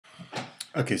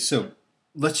Okay, so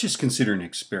let's just consider an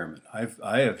experiment.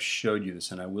 I have showed you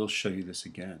this, and I will show you this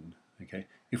again. Okay,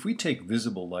 if we take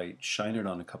visible light, shine it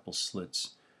on a couple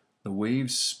slits, the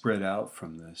waves spread out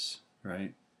from this,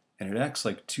 right? And it acts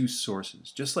like two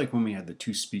sources, just like when we had the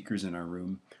two speakers in our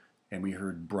room, and we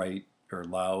heard bright or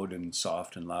loud and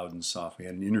soft and loud and soft. We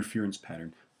had an interference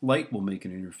pattern. Light will make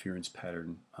an interference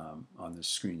pattern on this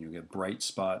screen. You'll get bright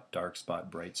spot, dark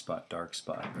spot, bright spot, dark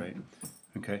spot, right?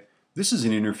 Okay. This is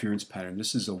an interference pattern.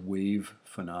 This is a wave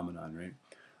phenomenon, right?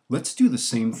 Let's do the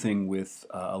same thing with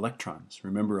electrons.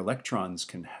 Remember, electrons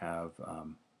can have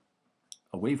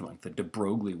a wavelength, a de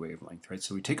Broglie wavelength, right?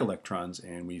 So we take electrons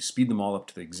and we speed them all up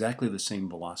to exactly the same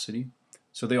velocity.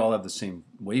 So they all have the same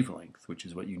wavelength, which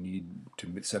is what you need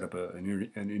to set up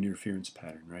an interference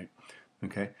pattern, right?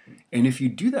 Okay, and if you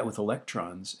do that with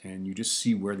electrons and you just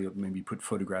see where they maybe put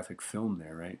photographic film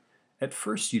there, right? At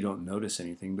first you don't notice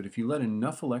anything, but if you let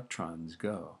enough electrons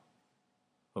go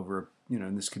over,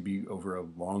 and this could be over a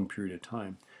long period of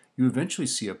time, you eventually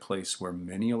see a place where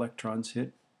many electrons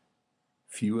hit,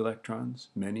 few electrons,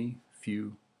 many,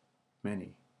 few,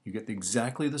 many. You get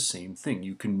exactly the same thing.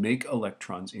 You can make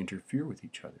electrons interfere with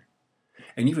each other.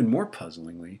 And even more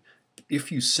puzzlingly,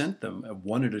 if you sent them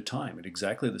one at a time at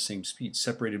exactly the same speed,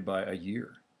 separated by a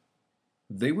year,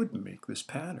 they would make this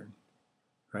pattern,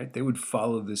 right? They would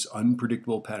follow this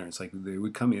unpredictable pattern. It's like they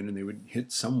would come in and they would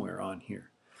hit somewhere on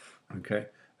here, okay?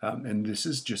 And this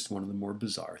is just one of the more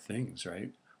bizarre things,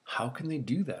 right? How can they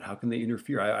do that? How can they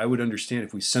interfere? I would understand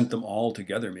if we sent them all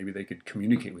together, maybe they could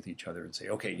communicate with each other and say,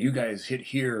 okay, you guys hit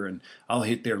here and I'll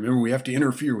hit there. Remember, we have to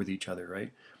interfere with each other,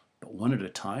 right? But one at a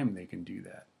time they can do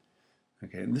that.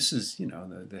 Okay, and this is,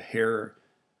 the hair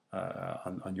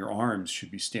on your arms should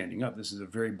be standing up. This is a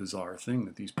very bizarre thing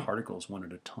that these particles one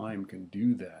at a time can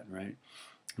do that, right?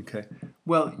 Okay,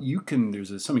 well,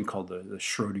 there's something called the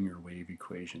Schrodinger wave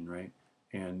equation, right?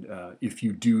 And if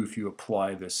you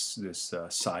apply this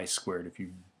psi squared, if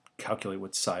you calculate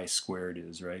what psi squared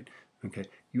is, right? Okay,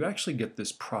 you actually get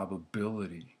this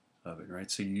probability of it, right?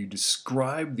 So you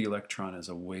describe the electron as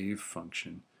a wave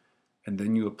function, and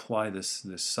then you apply this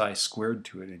psi squared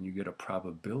to it and you get a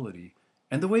probability.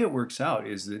 And the way it works out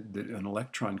is that an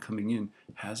electron coming in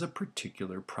has a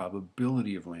particular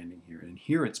probability of landing here. And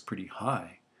here it's pretty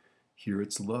high. Here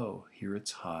it's low. Here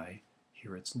it's high.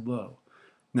 Here it's low.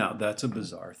 Now that's a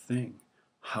bizarre thing.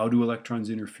 How do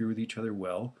electrons interfere with each other?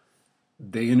 Well,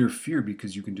 they interfere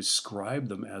because you can describe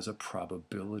them as a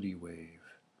probability wave.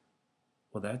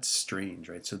 Well, that's strange,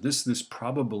 right? So this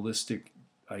probabilistic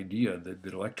idea that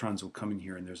electrons will come in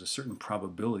here and there's a certain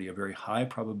probability, a very high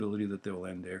probability that they will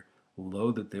end there, low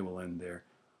that they will end there,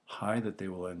 high that they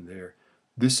will end there.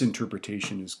 This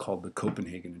interpretation is called the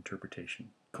Copenhagen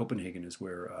interpretation. Copenhagen is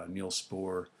where Niels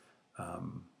Bohr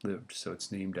lived, so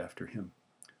it's named after him.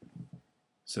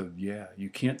 So yeah, you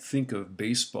can't think of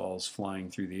baseballs flying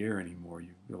through the air anymore.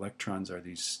 Electrons are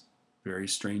these very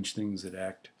strange things that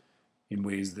act in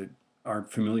ways that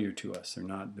aren't familiar to us. They're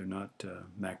not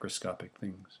macroscopic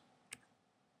things.